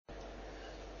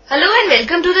Hello and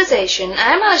welcome to the session.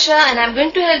 I am Asha and I am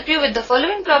going to help you with the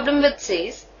following problem which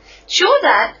says, show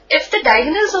that if the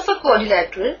diagonals of a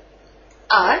quadrilateral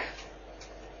are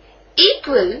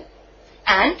equal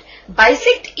and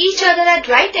bisect each other at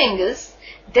right angles,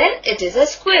 then it is a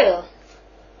square.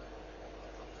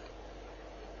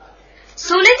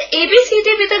 So let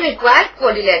ABCD be the required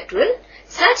quadrilateral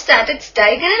such that its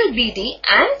diagonal BD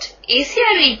and AC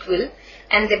are equal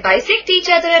and they bisect each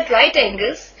other at right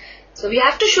angles. So we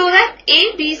have to show that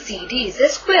ABCD is a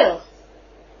square.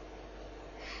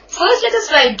 First let us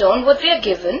write down what we are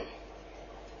given.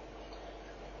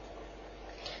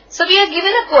 So we are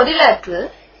given a quadrilateral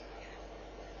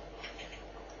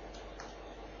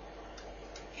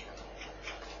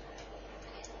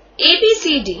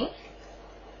ABCD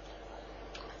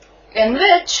in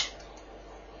which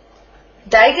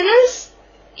diagonals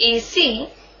AC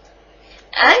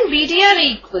and BD are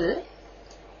equal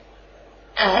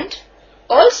and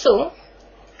also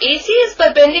AC is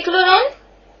perpendicular on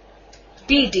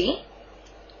BD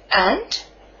and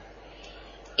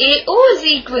AO is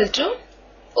equal to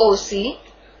OC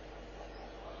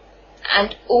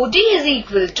and OD is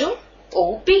equal to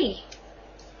OB.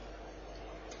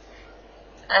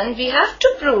 And we have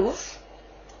to prove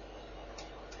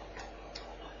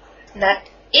that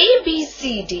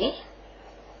ABCD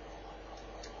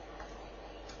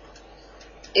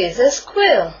is a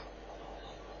square.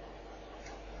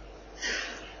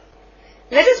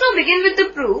 Let us now begin with the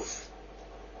proof.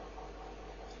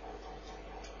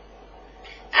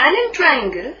 And in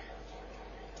triangle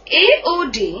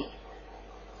AOD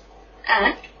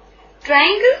and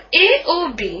triangle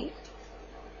AOB,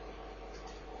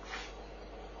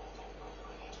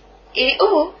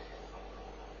 AO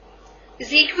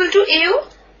is equal to AO,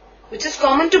 which is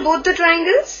common to both the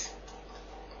triangles.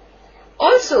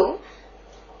 Also,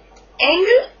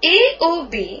 angle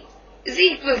AOB is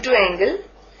equal to angle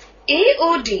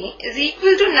AOD is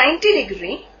equal to 90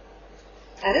 degree.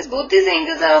 That is, both these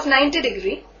angles are of 90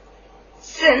 degree.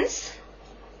 Since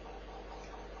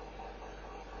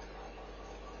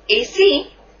AC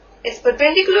is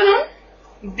perpendicular on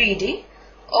BD,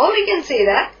 or we can say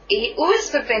that AO is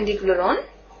perpendicular on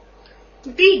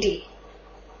BD.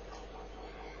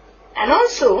 And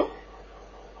also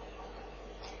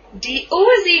DO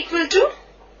is equal to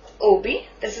OB.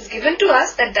 This is given to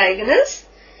us that diagonals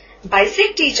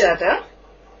bisect each other.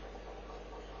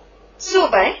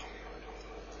 So by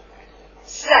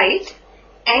side,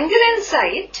 angle and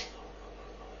side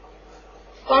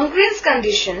congruence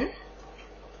condition,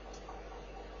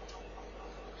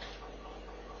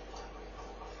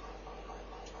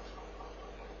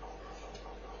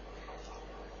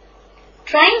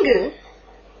 triangle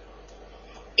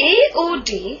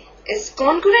AOD is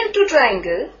congruent to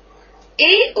triangle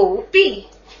AOP.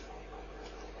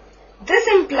 This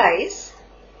implies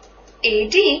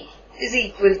AD is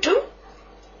equal to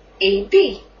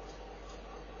AB,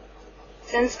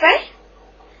 since by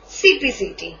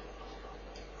CPCT.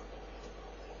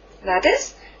 That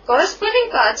is, corresponding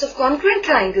parts of congruent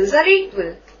triangles are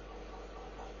equal.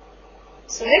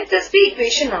 So let this be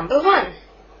equation number 1.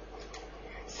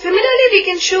 Similarly, we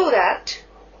can show that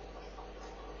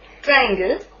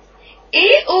triangle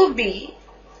AOB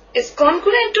is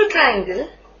congruent to triangle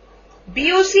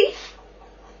BOC,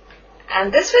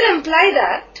 and this will imply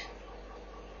that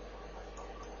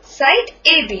side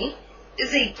AB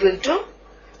is equal to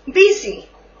BC.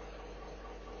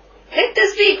 Let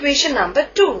this be equation number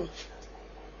 2.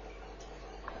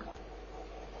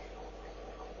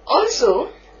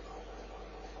 Also,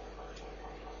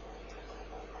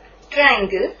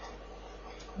 triangle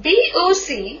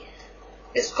BOC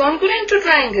is congruent to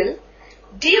triangle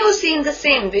DOC in the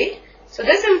same way. So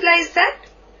this implies that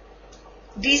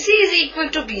DC is equal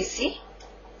to BC.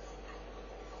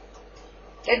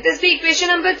 Let this be equation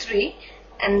number 3.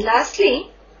 And lastly,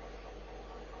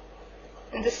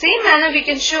 in the same manner we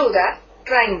can show that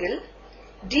triangle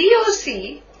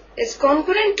DOC is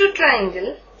congruent to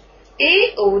triangle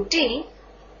AOD,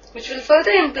 which will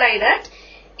further imply that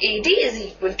AD is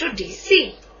equal to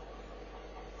DC.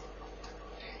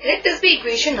 Let this be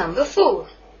equation number 4.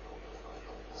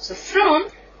 So from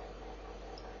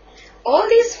all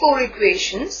these 4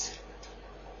 equations,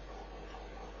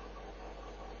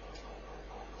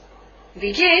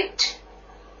 we get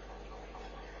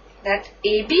that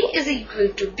AB is equal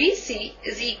to BC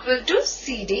is equal to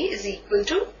CD is equal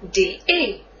to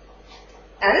DA.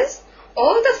 That is,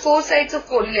 all the 4 sides of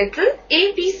quadrilateral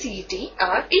ABCD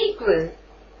are equal.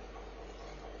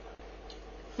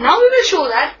 Now we will show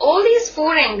that all these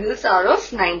 4 angles are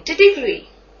of 90 degree.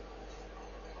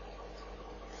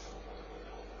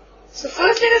 So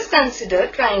first let us consider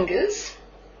triangles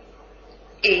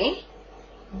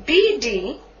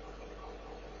ABD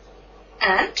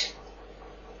and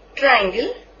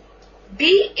triangle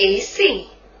BAC.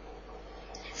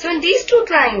 So in these two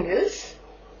triangles,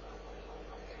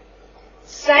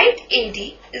 side AD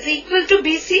is equal to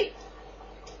BC.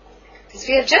 This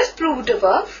we have just proved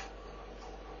above.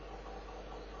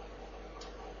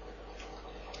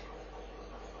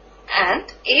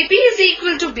 And AB is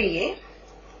equal to BA.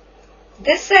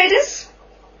 This side is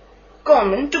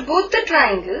common to both the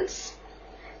triangles,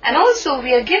 and also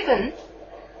we are given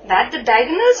that the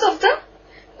diagonals of the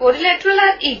quadrilateral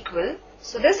are equal.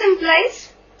 So this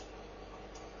implies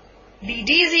BD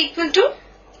is equal to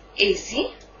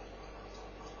AC,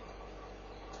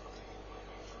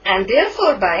 and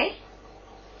therefore by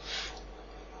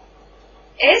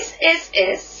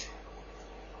SSS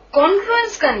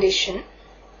congruence condition,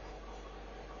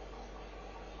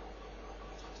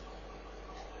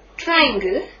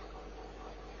 triangle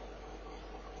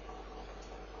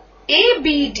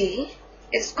ABD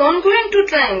is congruent to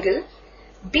triangle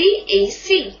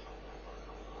BAC,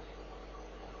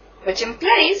 which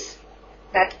implies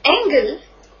that angle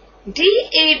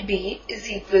DAB is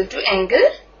equal to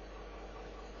angle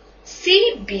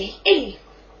CBA.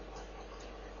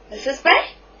 This is by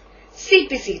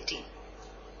CPCT.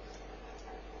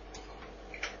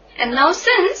 And now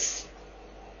since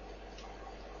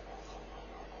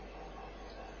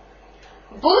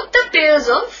both the pairs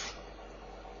of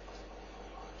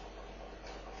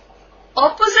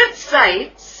opposite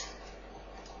sides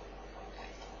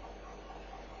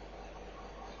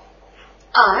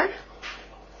are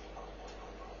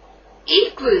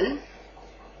equal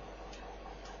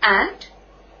and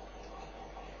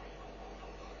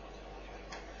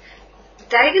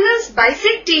diagonals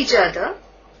bisect each other,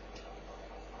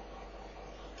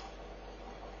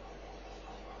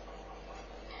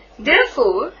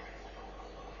 therefore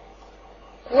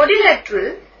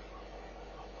quadrilateral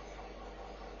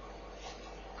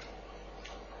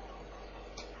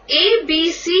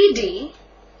ABCD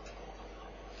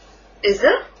is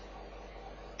a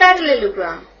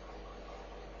parallelogram.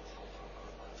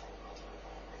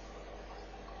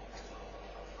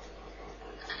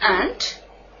 And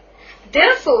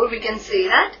therefore we can say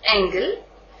that angle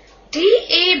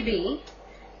DAB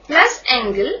plus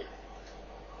angle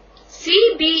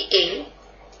CBA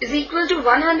is equal to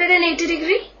 180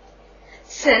 degree,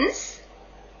 since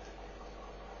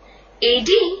AD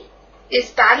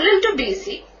is parallel to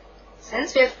BC,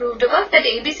 since we have proved above that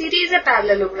ABCD is a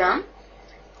parallelogram,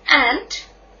 and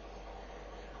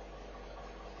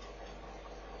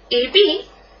AB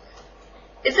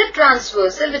is a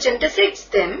transversal which intersects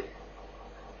them,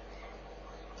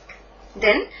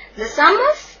 then the sum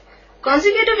of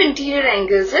consecutive interior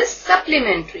angles is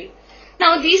supplementary.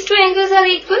 Now these two angles are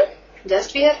equal,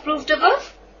 just we have proved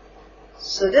above.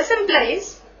 So this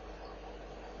implies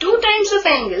 2 times of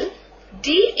angle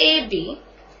DAB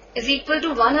is equal to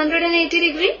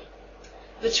 180 degree,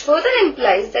 which further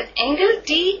implies that angle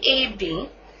DAB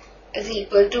is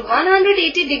equal to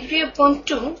 180 degree upon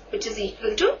 2, which is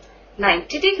equal to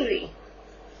 90 degree.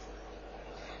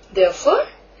 Therefore,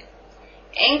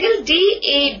 angle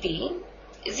DAB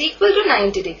is equal to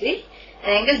 90 degree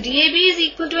and angle DAB is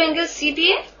equal to angle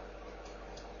CBA.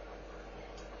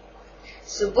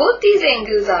 So both these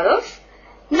angles are of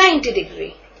 90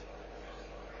 degree.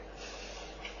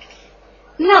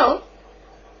 Now,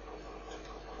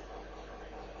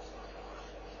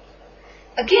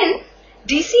 again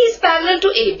DC is parallel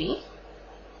to AB,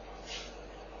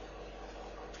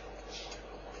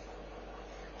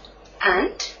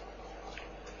 and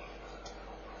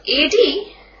AD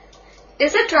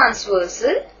is a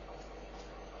transversal,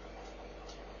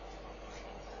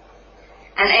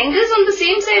 and angles on the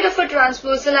same side of a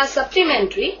transversal are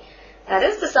supplementary, that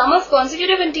is the sum of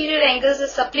consecutive interior angles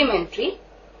is supplementary.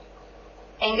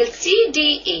 Angle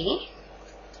CDA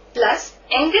plus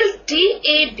angle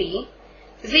DAB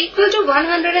is equal to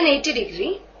 180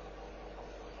 degree.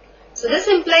 So this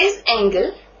implies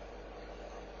angle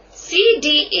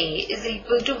CDA is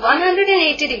equal to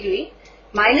 180 degree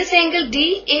minus angle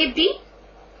DAB,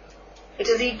 which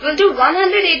is equal to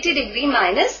 180 degree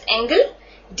minus angle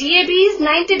DAB is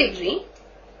 90 degree.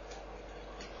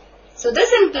 So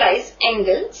this implies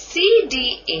angle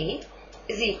CDA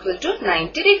is equal to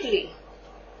 90 degree.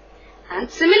 And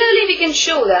similarly we can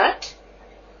show that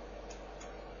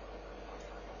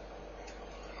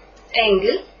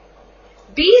angle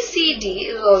BCD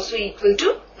is also equal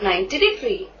to 90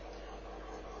 degree.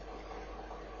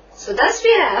 So thus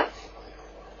we have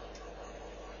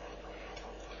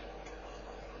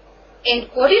in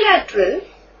quadrilateral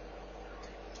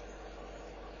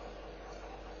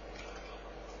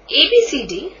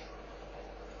ABCD,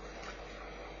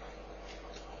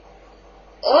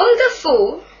 all the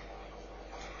four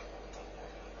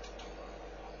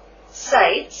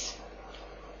sides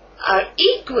are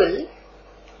equal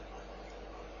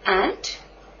and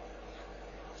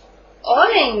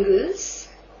all angles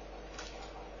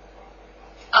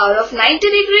are of 90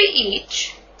 degrees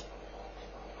each.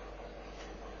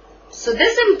 So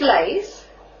this implies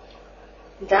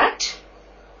that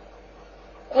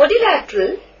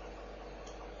quadrilateral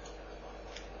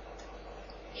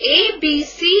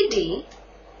ABCD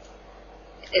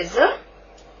is a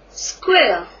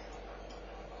square.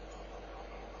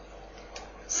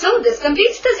 So this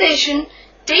completes the session.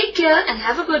 Take care and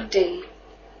have a good day.